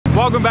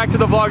Welcome back to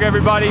the vlog,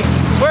 everybody.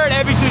 We're at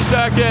Ebisu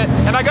Circuit,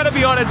 and I gotta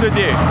be honest with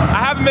you, I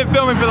haven't been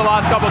filming for the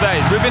last couple of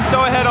days. We've been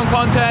so ahead on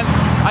content,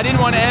 I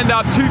didn't want to end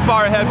up too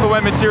far ahead for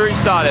when Matsuri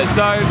started,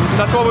 so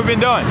that's what we've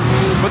been doing.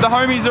 But the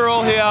homies are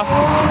all here.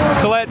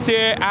 Colette's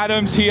here,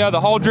 Adam's here,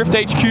 the whole Drift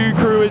HQ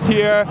crew is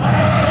here.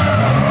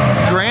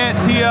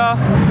 Grant's here.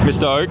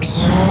 Mr.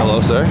 Oaks. Hello,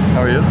 sir.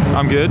 How are you?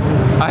 I'm good.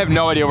 I have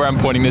no idea where I'm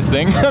pointing this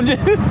thing.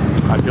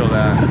 I feel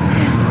that.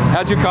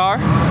 How's your car?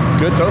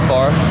 Good so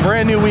far.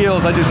 Brand new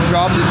wheels. I just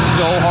dropped it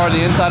so hard.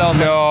 The inside, I was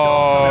like, I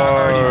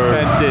already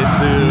bent it,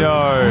 dude.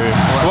 No.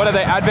 What are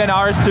they? Advent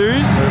RS2s?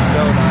 They're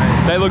so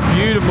nice. They look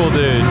beautiful,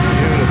 dude.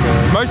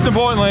 Beautiful. Most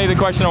importantly, the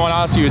question I want to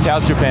ask you is,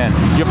 how's Japan?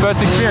 Your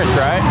first experience,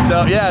 right?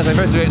 So yeah, it's my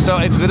first experience. So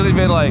it's literally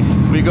been like,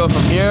 we go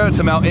from here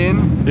to Mount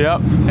In.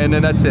 Yep. And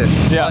then that's it.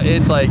 Yeah.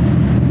 It's like,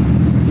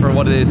 for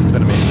what it is, it's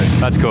been amazing.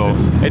 That's cool.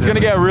 It's going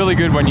to get really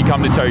good when you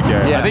come to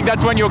Tokyo. Yeah. I think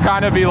that's when you'll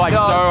kind of be like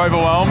so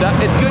overwhelmed.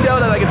 It's good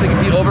though that I get to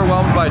be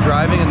overwhelmed by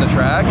driving in the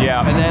track.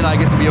 Yeah. And then I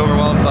get to be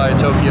overwhelmed by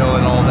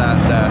Tokyo and all that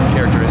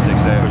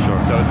characteristics there. For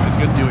sure. So it's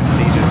good doing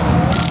stages.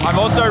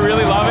 I'm also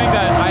really loving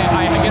that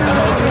I get to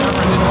hold the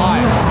camera this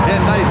high.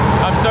 Yeah, it's nice.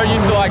 I'm so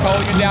used to like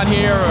holding it down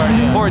here or...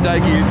 Poor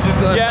Daiki. It's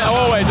just yeah,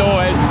 always.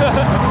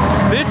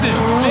 This is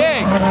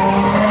sick.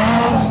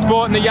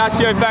 Sporting the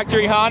Yashio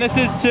factory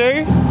harnesses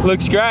too.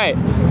 Looks great.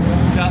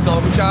 Shout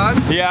out to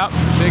Obu-chan. Yeah.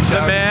 Big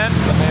shout. The man.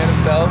 The man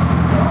himself.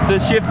 The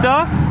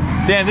shifter.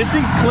 Damn, this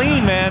thing's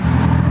clean,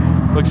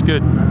 man. Looks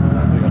good.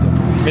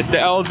 Mr.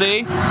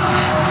 LZ.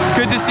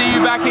 Good to see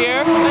you back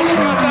here.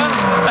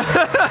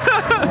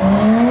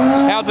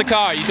 How's the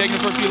car? You taking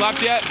it for a few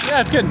laps yet?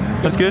 Yeah, it's good.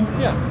 That's good?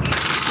 Yeah.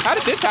 How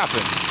did this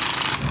happen?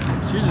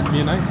 She's just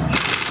being nice.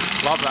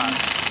 Love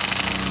that.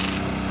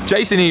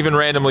 Jason even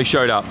randomly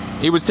showed up.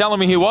 He was telling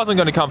me he wasn't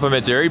going to come for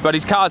Matsuri, but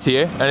his car's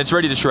here and it's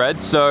ready to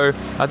shred, so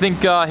I think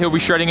he'll be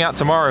shredding out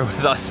tomorrow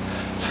with us.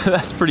 So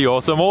that's pretty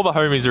awesome. All the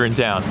homies are in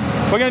town.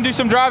 We're going to do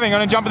some driving. I'm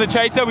going to jump in the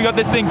Chaser. We got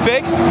this thing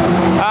fixed.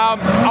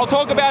 I'll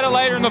talk about it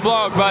later in the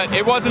vlog, but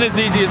it wasn't as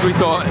easy as we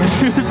thought.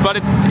 But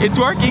it's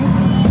working.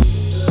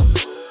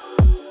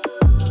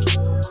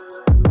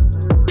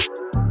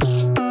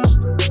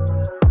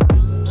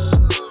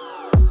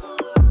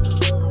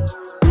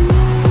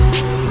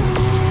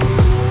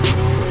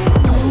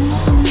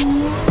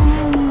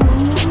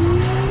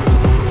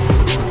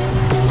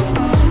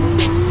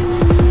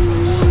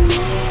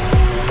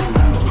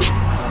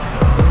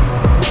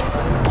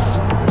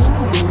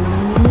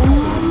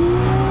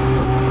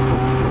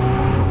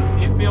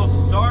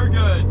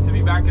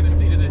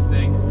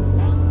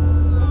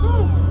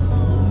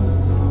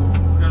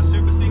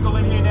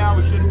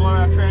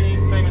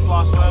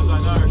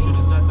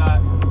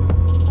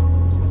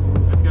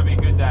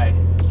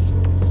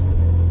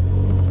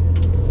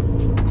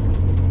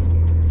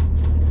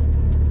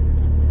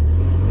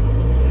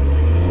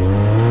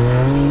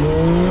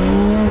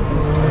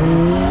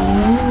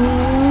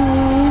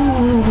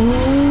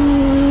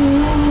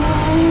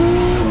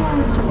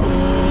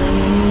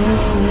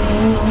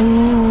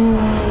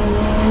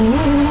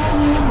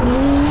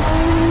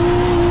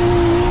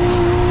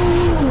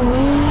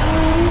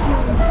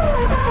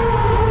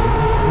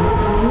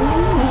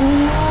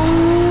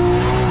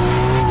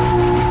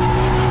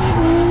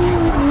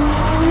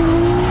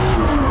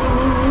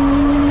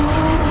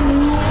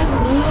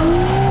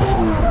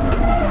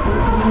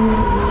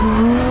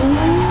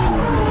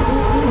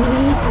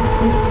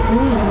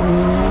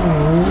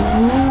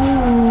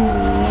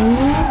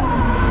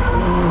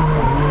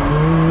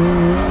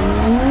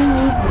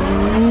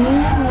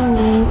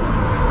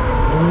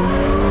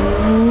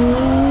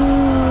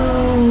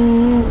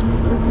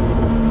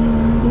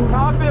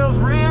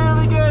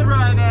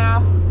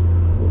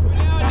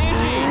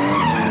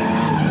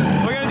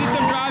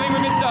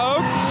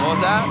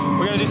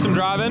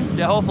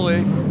 Yeah, hopefully.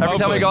 Every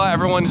time we go out,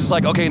 everyone's just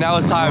like, okay, now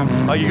it's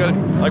time. Like,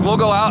 we'll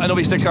go out and there'll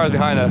be 6 cars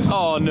behind us.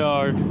 Oh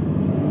no.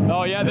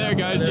 Oh yeah, there it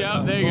goes.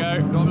 Yeah, there you go.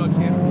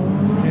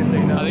 Can't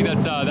say no. I think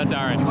that's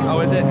Aaron.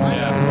 Oh, is it?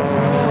 Yeah.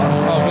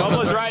 Oh,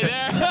 Gobbler's right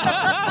there.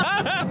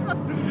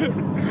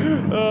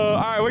 All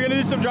right, we're gonna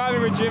do some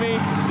driving with Jimmy.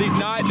 The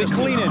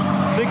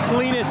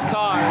cleanest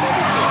car in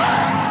everything.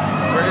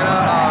 We're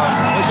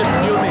gonna, it's just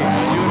you and me.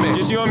 Just you and me.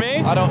 Just you and me?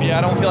 I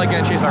don't feel like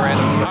getting chased by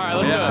randoms. All right,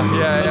 let's do it.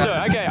 Let's do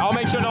it. Okay, I'll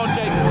make sure no one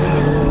chases me.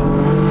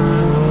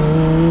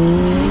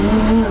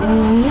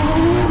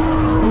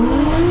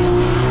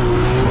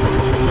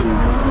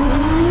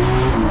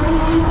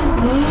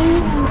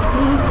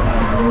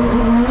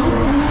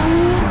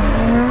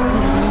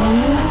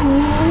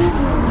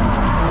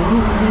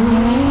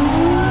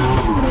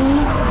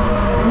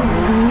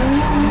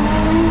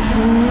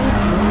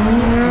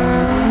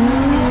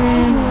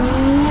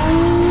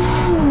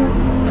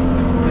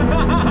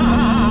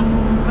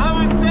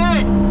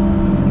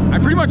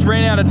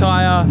 Ran out of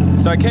tire,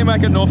 so I came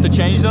back up north to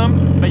change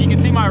them, but you can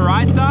see my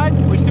right side,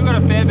 we still got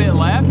a fair bit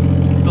left.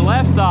 The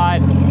left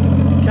side,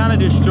 kind of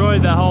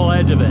destroyed the whole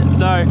edge of it.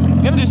 So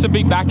I'm gonna do some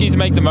big backies,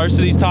 make the most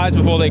of these tires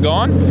before they're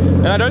gone.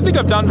 And I don't think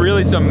I've done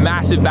really some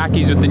massive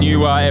backies with the new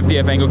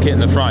FDF angle kit in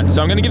the front.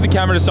 So I'm gonna give the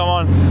camera to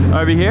someone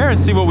over here and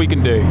see what we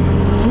can do.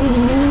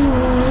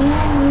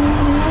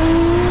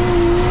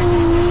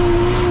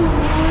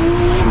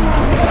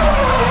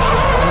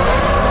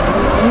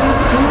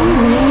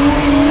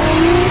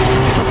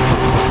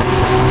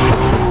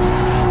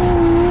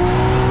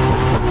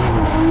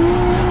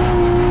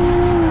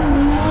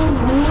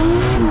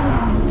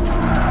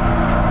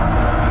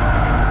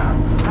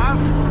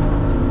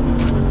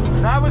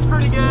 That was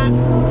pretty good.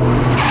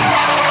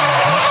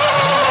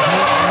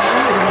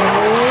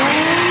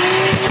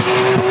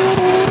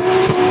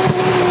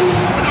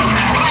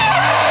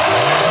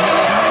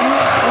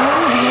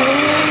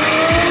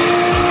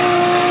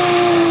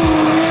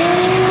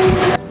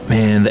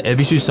 Man, the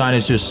Evisu sign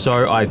is just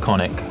so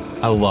iconic.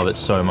 I love it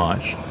so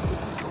much.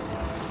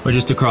 We're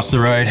just across the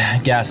road,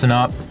 gassing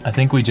up. I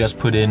think we just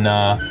put in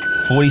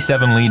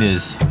 47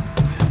 liters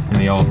in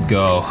the old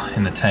Go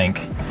in the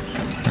tank.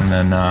 And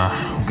then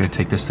we'll go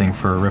take this thing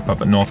for a rip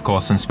up at North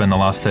Course and spend the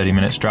last 30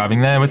 minutes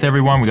driving there with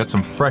everyone. We got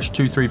some fresh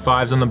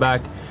 235s on the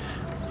back.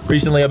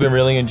 Recently I've been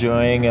really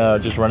enjoying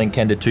just running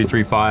Kenda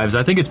 235s.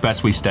 I think it's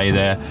best we stay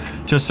there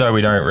just so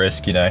we don't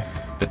risk, you know,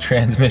 the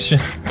transmission.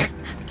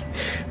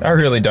 I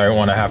really don't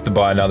want to have to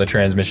buy another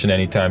transmission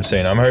anytime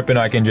soon. I'm hoping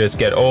I can just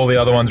get all the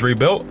other ones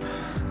rebuilt,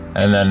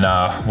 and then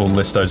we'll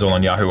list those all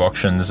on Yahoo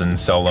Auctions and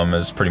sell them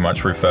as pretty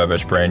much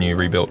refurbished, brand new,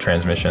 rebuilt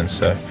transmissions.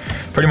 So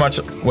pretty much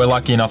we're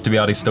lucky enough to be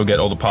able to still get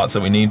all the parts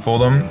that we need for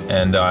them,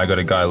 and I got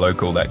a guy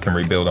local that can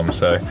rebuild them.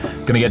 So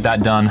gonna get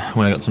that done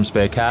when I got some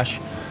spare cash.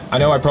 I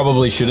know I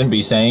probably shouldn't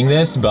be saying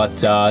this, but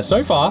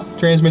so far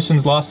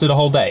transmissions lasted a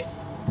whole day,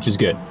 which is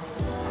good,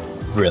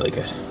 really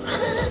good.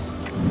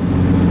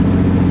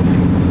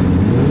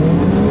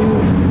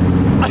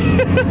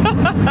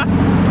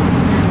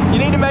 You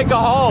need to make a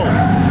hole. It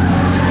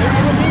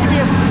would need to be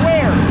a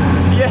square.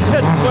 Yeah,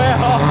 a square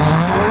hole.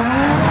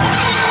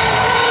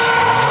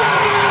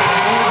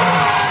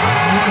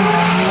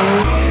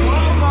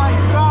 Oh my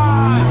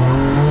God!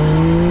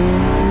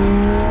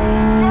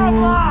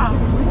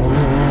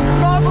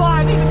 Bubba, I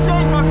need to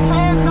change my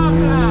pants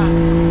after that.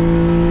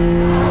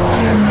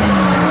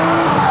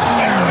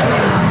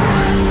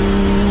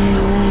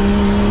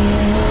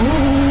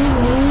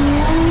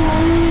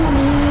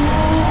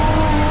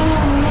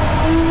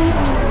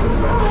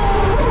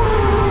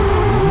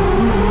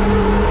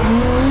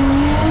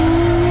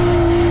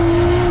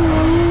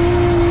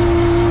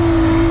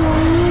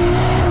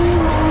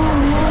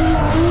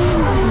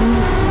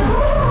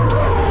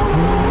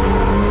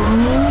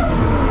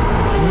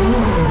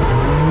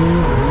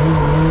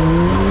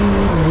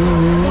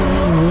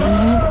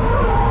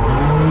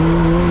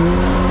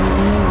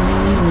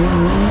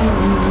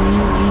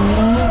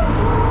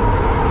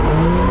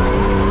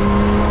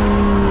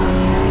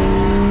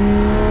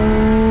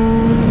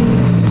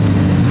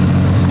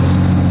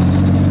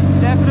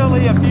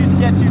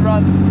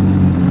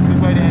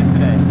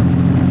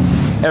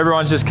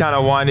 Everyone's just kind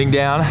of winding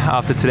down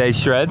after today's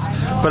shreds,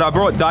 but I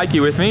brought Daiki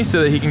with me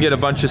so that he can get a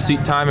bunch of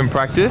seat time and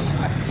practice.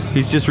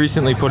 He's just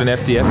recently put an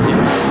FDF kit in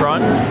the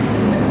front.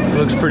 It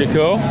looks pretty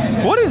cool.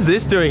 What is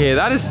this doing here?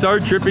 That is so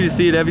trippy to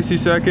see at Evisu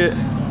circuit.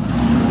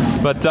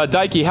 But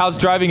Daiki, how's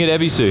driving at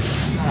Evisu?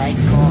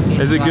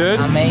 Psycho. Is it good?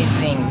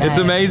 Amazing. It's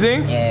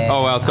amazing? Yeah.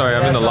 Oh well, sorry,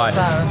 I'm in the light.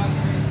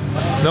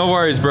 No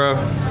worries, bro.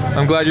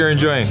 I'm glad you're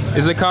enjoying.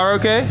 Is the car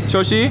okay,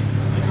 Choshi?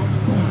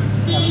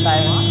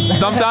 Sometimes.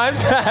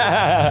 Sometimes?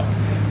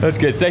 That's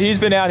good. So he's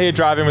been out here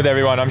driving with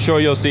everyone. I'm sure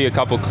you'll see a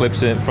couple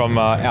clips from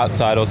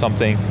outside or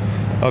something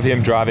of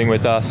him driving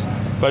with us.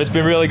 But it's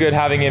been really good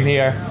having him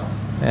here.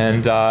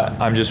 And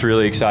I'm just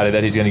really excited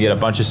that he's going to get a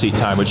bunch of seat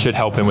time, which should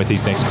help him with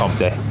his next comp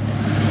day.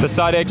 The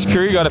Side X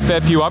crew got a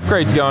fair few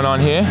upgrades going on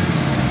here.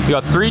 We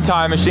got 3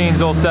 tire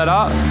machines all set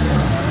up.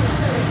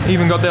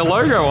 Even got their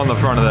logo on the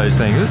front of those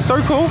things. This is so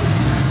cool.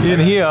 In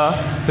here,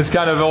 it's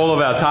kind of all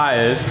of our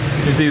tires.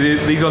 You see,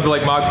 these ones are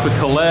like marked for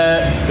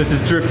Colette. This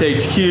is Drift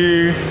HQ.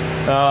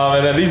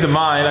 And then these are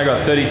mine. I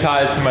got 30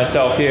 tires to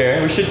myself here.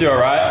 We should do all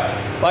right.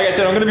 Like I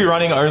said, I'm going to be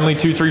running only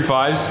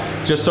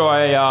 235s, just so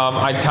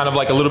I kind of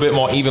like a little bit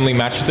more evenly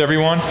matched with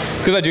everyone.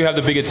 Because I do have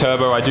the bigger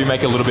turbo, I do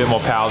make a little bit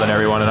more power than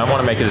everyone, and I want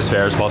to make it as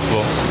fair as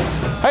possible.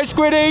 Hey,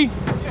 Squiddy!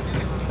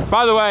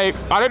 By the way,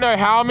 I don't know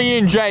how me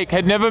and Jake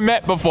had never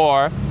met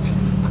before,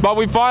 but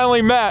we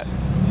finally met.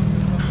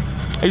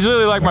 He's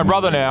really like my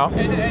brother now.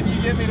 And you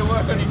get me to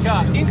work on your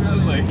car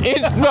instantly.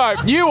 No,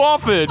 you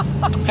offered,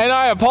 and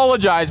I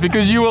apologize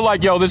because you were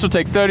like, yo, this will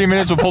take 30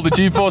 minutes, we'll pull the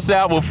G-force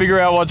out, we'll figure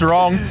out what's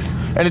wrong.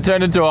 And it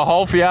turned into a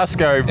whole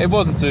fiasco. It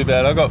wasn't too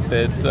bad. I got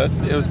fed, so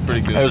it was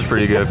pretty good. It was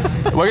pretty good.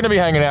 We're going to be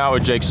hanging out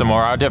with Jake some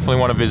more. I definitely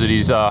want to visit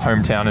his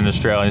hometown in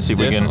Australia and see if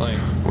we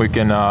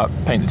can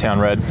paint the town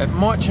red. It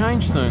might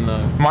change soon,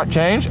 though. Might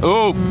change?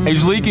 Oh,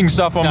 he's leaking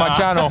stuff on my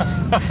channel.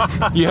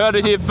 You heard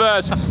it here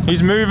first.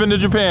 He's moving to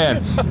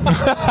Japan.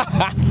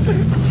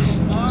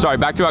 Sorry,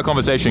 back to our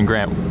conversation,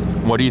 Grant.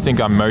 What do you think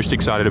I'm most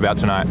excited about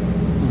tonight?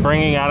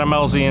 bringing Adam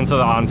LZ into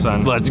the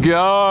onsen. Let's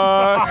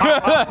go.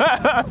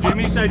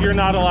 Jimmy said you're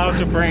not allowed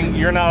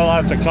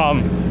to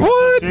come.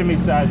 What? Jimmy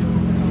said,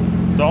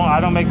 I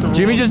don't make the rules.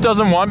 Jimmy just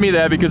doesn't want me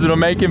there because it'll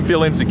make him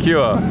feel insecure.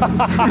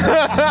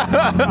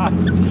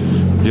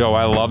 Yo,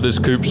 I love this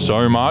coupe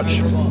so much.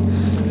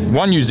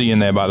 One UZ in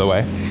there, by the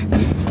way.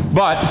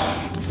 But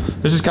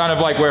this is kind of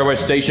like where we're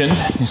stationed.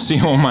 You see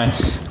all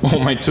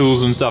my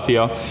tools and stuff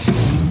here.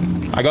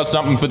 I got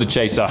something for the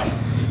chaser.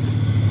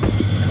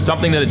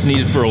 Something that it's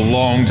needed for a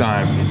long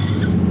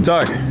time.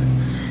 So,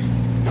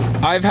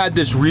 I've had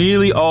this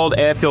really old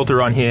air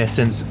filter on here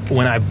since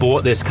when I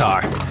bought this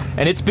car.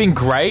 And it's been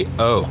great.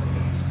 Oh,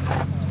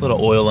 a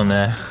little oil in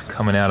there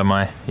coming out of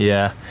my,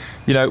 yeah.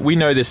 You know, we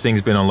know this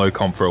thing's been on low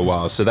comp for a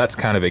while, so that's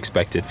kind of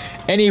expected.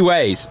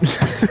 Anyways.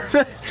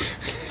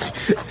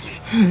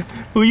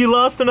 Will you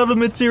last another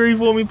Matsuri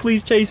for me,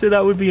 please, Chaser?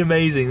 That would be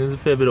amazing. There's a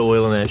fair bit of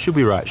oil in there. Should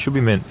be right, should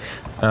be mint.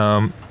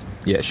 Yeah,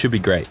 it should be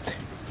great.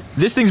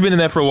 This thing's been in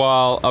there for a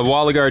while. A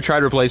while ago, I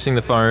tried replacing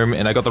the foam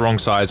and I got the wrong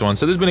size one,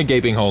 so there's been a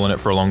gaping hole in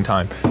it for a long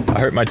time. I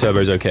hope my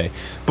turbo's okay.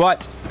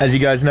 But, as you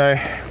guys know,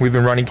 we've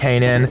been running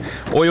K&N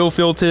oil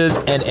filters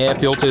and air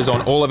filters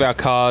on all of our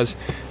cars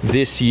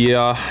this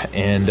year,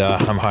 and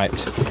I'm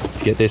hyped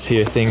to get this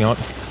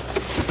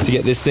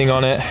thing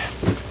on it.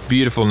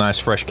 Beautiful, nice,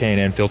 fresh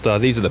K&N filter.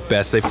 These are the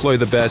best. They flow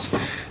the best.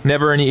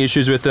 Never any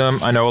issues with them.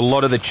 I know a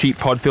lot of the cheap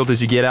pod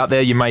filters you get out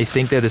there, you may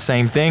think they're the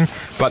same thing,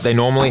 but they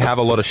normally have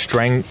a lot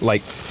of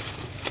like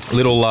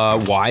little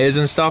wires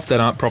and stuff that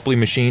aren't properly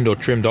machined or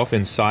trimmed off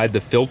inside the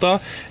filter,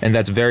 and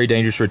that's very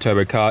dangerous for a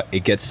turbo car.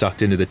 It gets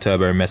sucked into the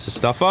turbo and messes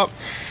stuff up.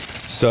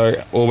 So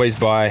always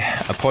buy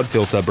a pod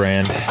filter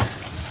brand.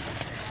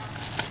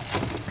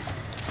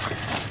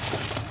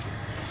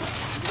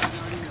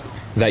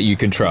 That you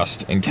can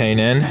trust, and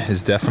K&N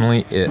is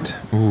definitely it.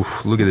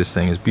 Oof, look at this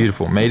thing, it's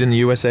beautiful. Made in the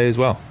USA as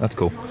well, that's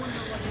cool.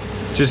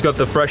 Just got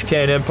the fresh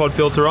K&N pod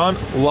filter on.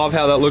 Love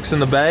how that looks in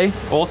the bay.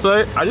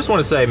 Also, I just want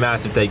to say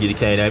massive thank you to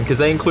K&N because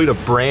they include a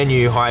brand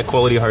new high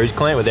quality hose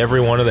clamp with every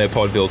one of their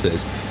pod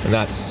filters, and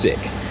that's sick.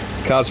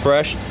 Car's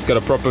fresh, it's got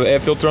a proper air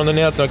filter on there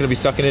now, it's not going to be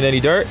sucking in any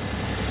dirt.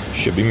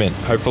 Should be mint.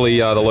 Hopefully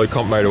the low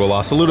comp motor will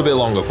last a little bit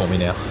longer for me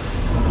now.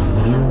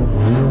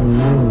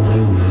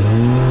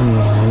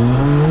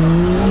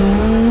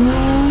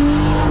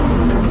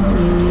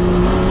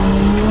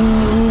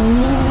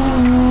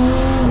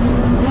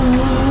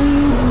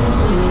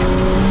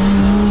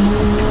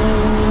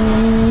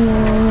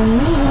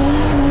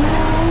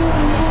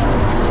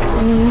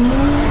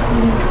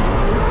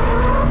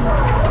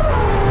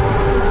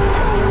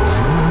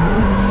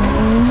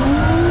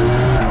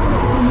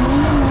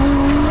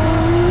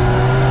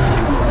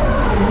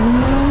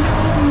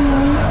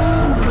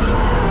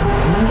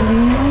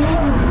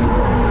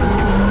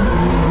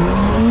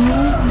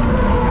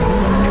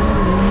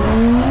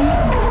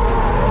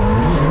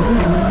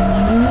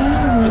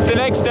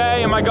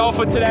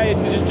 Today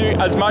is to just do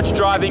as much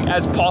driving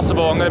as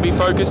possible. I'm going to be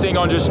focusing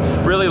on just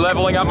really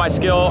leveling up my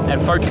skill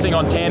and focusing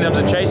on tandems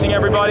and chasing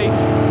everybody.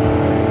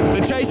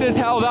 The chaser's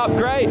held up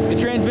great. The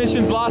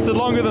transmission's lasted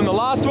longer than the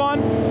last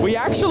one. We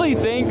actually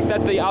think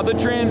that the other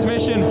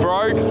transmission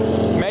broke,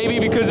 maybe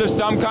because of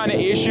some kind of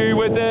issue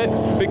with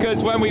it,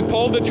 because when we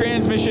pulled the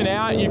transmission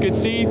out, you could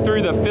see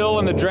through the fill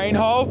in the drain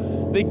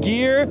hole, the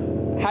gear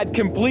had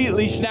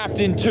completely snapped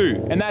in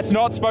two, and that's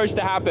not supposed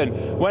to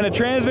happen. When a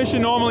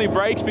transmission normally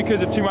breaks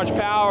because of too much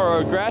power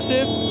or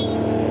aggressive.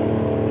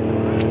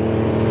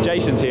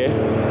 Jason's here.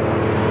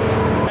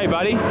 Hey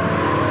buddy.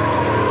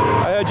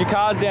 I heard your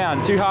car's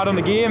down. Too hard on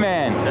the gear,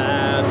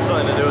 man. It's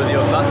something to do with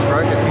your clutch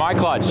broke it. My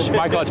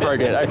clutch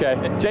broke it,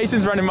 okay.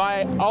 Jason's running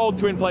my old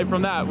twin plate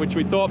from that, which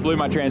we thought blew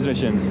my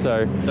transmission,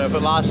 so if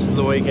it lasts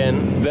the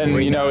weekend, then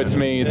you know it's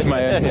me, it's my,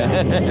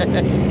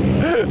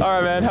 yeah. All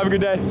right, man, have a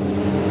good day.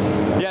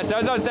 Yeah, so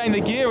as I was saying, the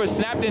gear was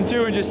snapped in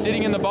two and just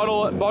sitting in the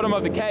bottom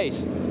of the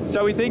case.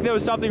 So we think there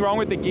was something wrong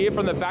with the gear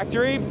from the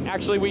factory.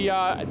 Actually, we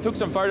took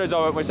some photos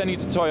of it. We're sending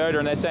it to Toyota,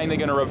 and they're saying they're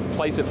going to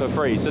replace it for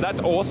free. So that's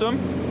awesome.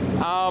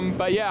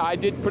 But yeah, I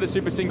did put a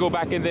super single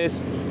back in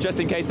this just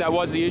in case that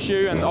was the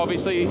issue. And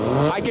obviously,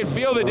 I can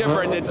feel the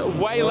difference. It's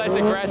way less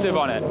aggressive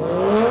on it.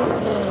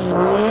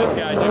 This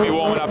guy, Jimmy,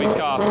 warming up his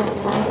car.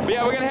 But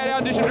yeah, we're going to head out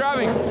and do some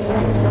driving.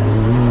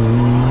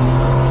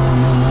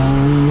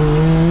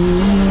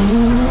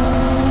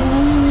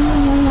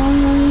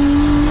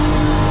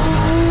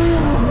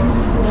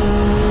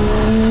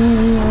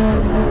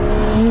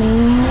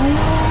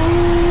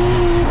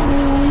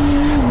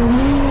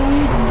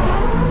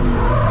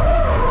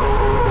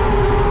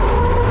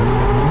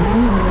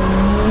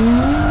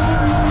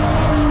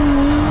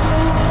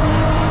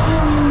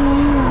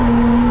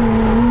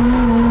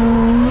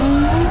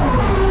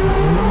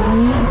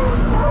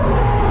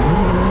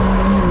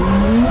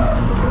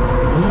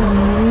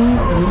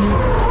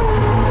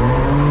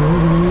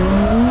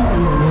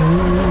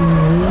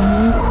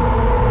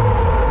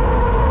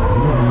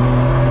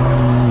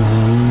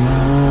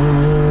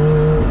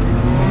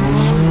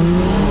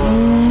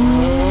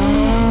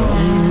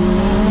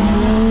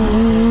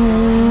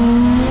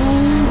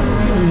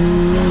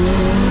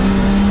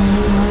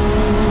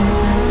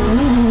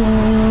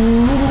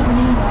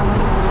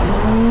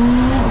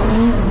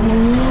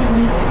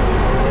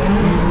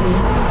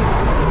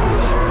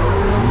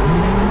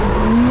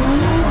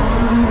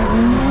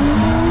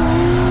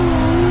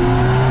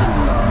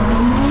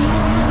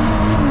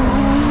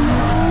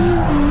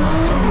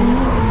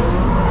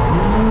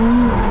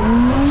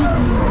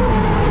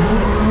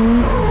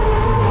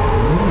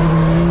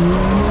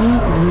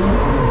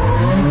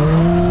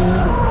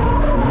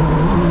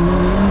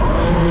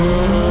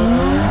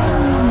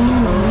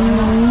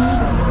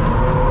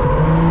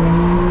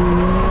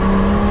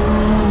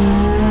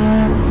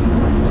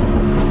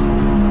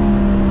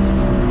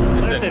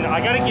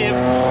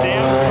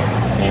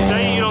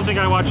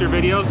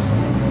 videos.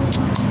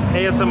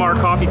 ASMR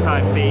coffee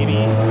time, baby.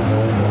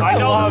 I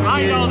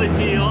know the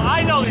deal.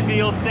 I know the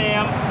deal,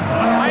 Sam.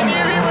 I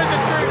knew he was a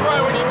true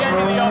bro when he gave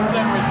me the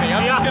option with me.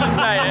 I'm just gonna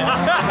say it.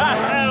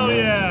 Hell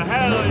yeah,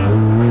 hell yeah.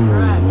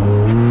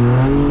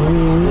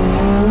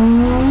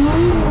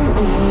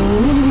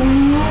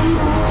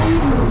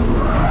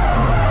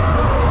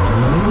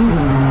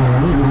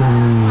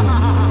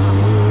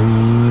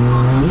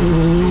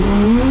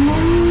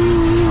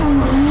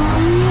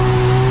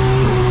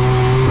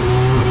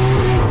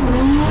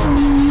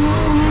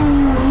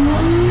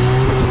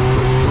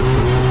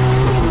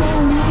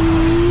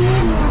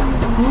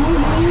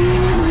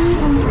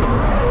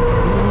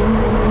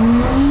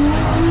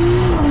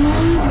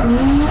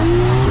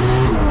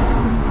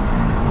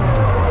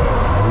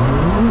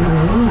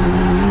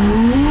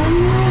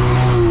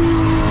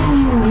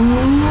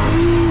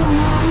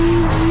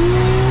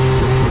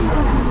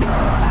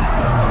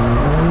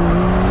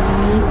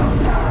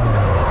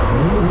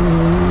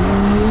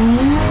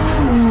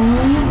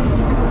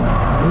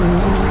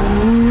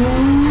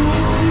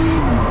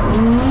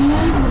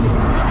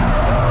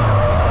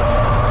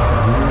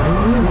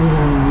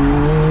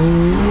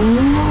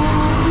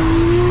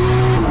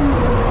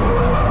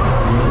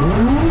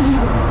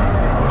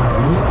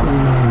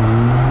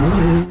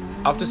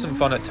 After some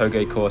fun at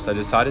Toge course, I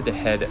decided to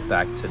head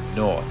back to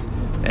North.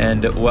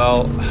 And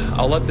well,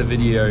 I'll let the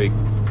video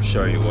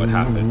show you what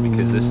happened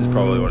because this is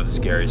probably one of the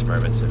scariest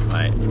moments in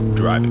my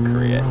driving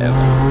career ever.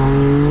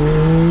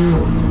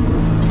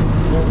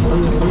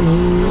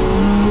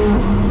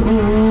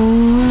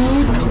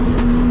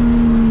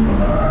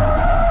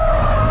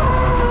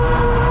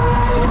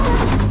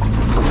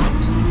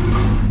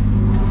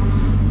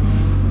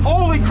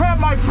 Holy crap,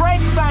 my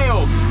brakes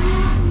failed!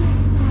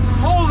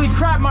 Holy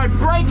crap, my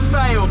brakes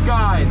failed,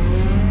 guys!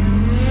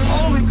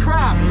 Holy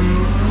crap!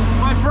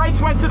 My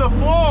brakes went to the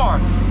floor!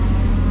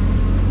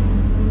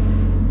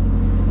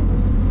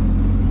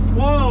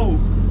 Whoa!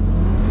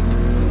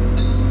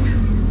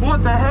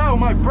 What the hell?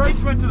 My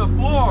brakes went to the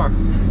floor!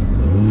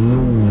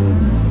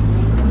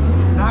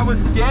 That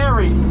was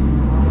scary! I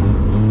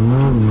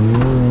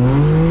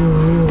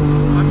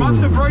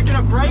must have broken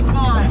a brake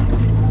line!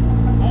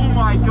 Oh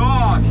my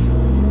gosh!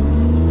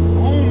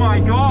 Oh my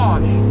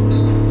gosh!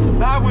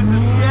 That was the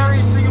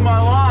scariest thing in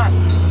my life.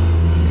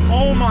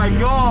 Oh my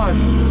god.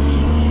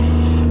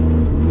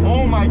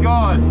 Oh my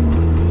god.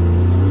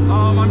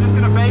 I'm just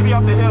gonna baby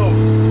up the hill.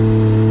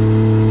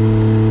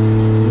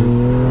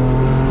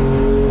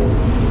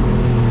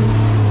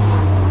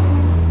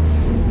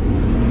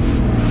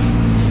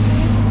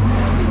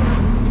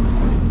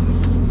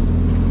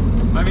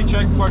 Let me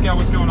work out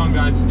what's going on,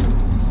 guys.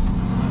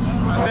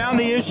 I found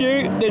the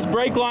issue. This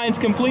brake line's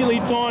completely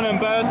torn and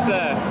burst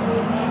there.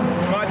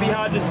 Might be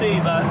hard to see,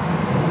 but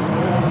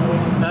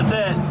that's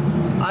it.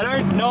 I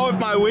don't know if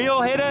my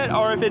wheel hit it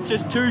or if it's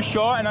just too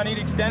short and I need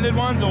extended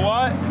ones or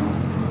what,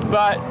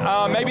 but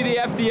maybe the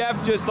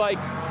FDF just like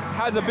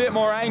has a bit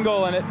more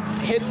angle and it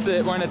hits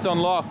it when it's on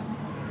lock.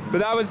 But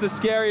that was the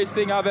scariest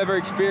thing I've ever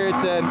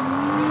experienced, and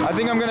I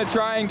think I'm gonna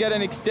try and get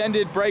an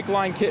extended brake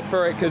line kit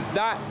for it because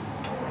that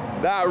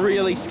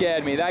really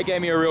scared me. That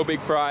gave me a real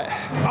big fright.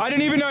 I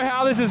don't even know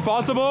how this is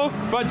possible,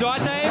 but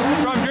Duarte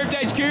from Drift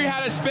HQ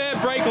had a spare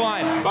brake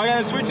line. I'm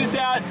gonna switch this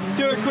out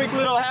to a quick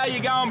little how you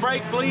going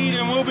brake bleed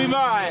and we'll be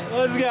right.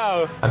 Let's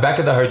go. I'm back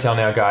at the hotel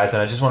now, guys,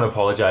 and I just want to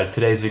apologize.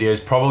 Today's video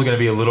is probably going to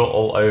be a little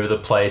all over the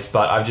place,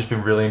 but I've just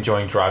been really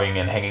enjoying driving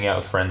and hanging out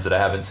with friends that I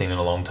haven't seen in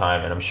a long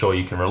time, and I'm sure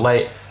you can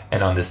relate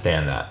and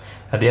understand that.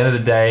 At the end of the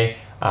day,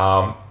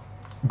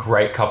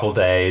 great couple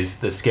days.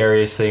 The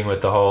scariest thing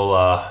with the whole,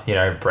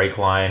 brake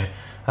line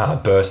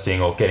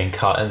bursting or getting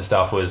cut and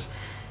stuff was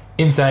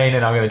insane,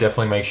 and I'm going to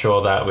definitely make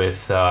sure that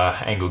with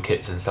angle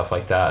kits and stuff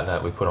like that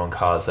that we put on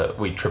cars that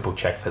we triple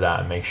check for that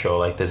and make sure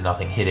like there's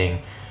nothing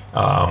hitting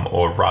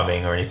or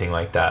rubbing or anything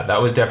like that.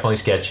 That was definitely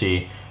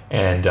sketchy,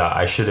 and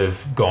I should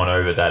have gone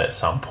over that at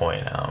some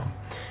point.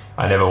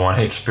 I never want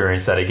to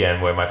experience that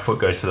again where my foot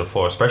goes to the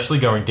floor, especially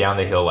going down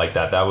the hill like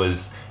that. That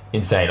was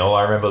insane. All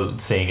I remember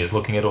seeing is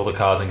looking at all the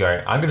cars and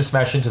going, I'm going to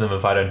smash into them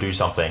if I don't do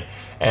something.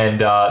 And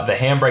the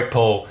handbrake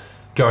pull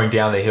going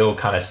down the hill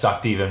kind of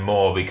sucked even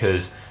more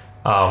because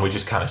we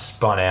just kind of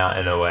spun out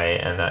in a way,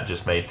 and that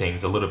just made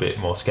things a little bit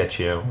more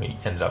sketchier. We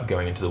ended up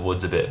going into the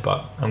woods a bit,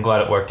 but I'm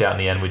glad it worked out in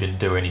the end. We didn't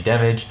do any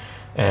damage,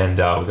 and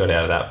we got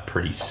out of that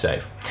pretty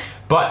safe.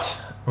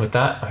 But with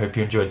that, I hope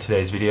you enjoyed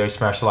today's video.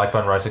 Smash the like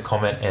button, write a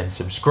comment, and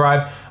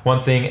subscribe. One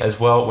thing as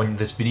well, when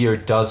this video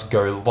does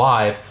go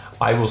live,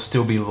 I will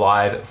still be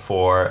live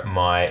for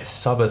my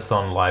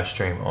subathon live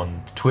stream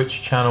on the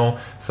Twitch channel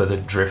for the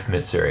Drift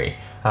Mitsuri.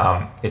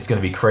 It's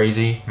going to be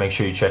crazy. Make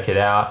sure you check it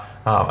out.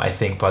 I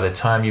think by the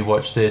time you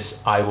watch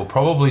this, I will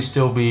probably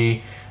still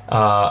be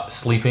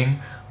sleeping,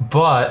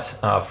 but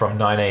from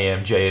 9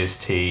 AM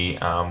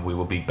JST, we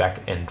will be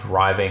back and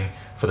driving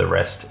for the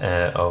rest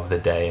of the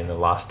day and the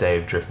last day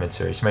of Drift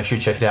Mitsuri. So make sure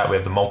you check it out. We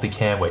have the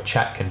multicam where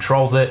chat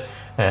controls it,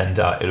 and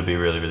it'll be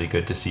really, really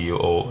good to see you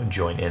all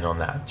join in on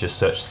that. Just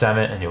search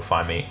SAMMIT and you'll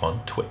find me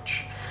on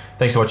Twitch.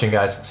 Thanks for watching,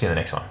 guys. See you in the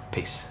next one.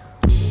 Peace.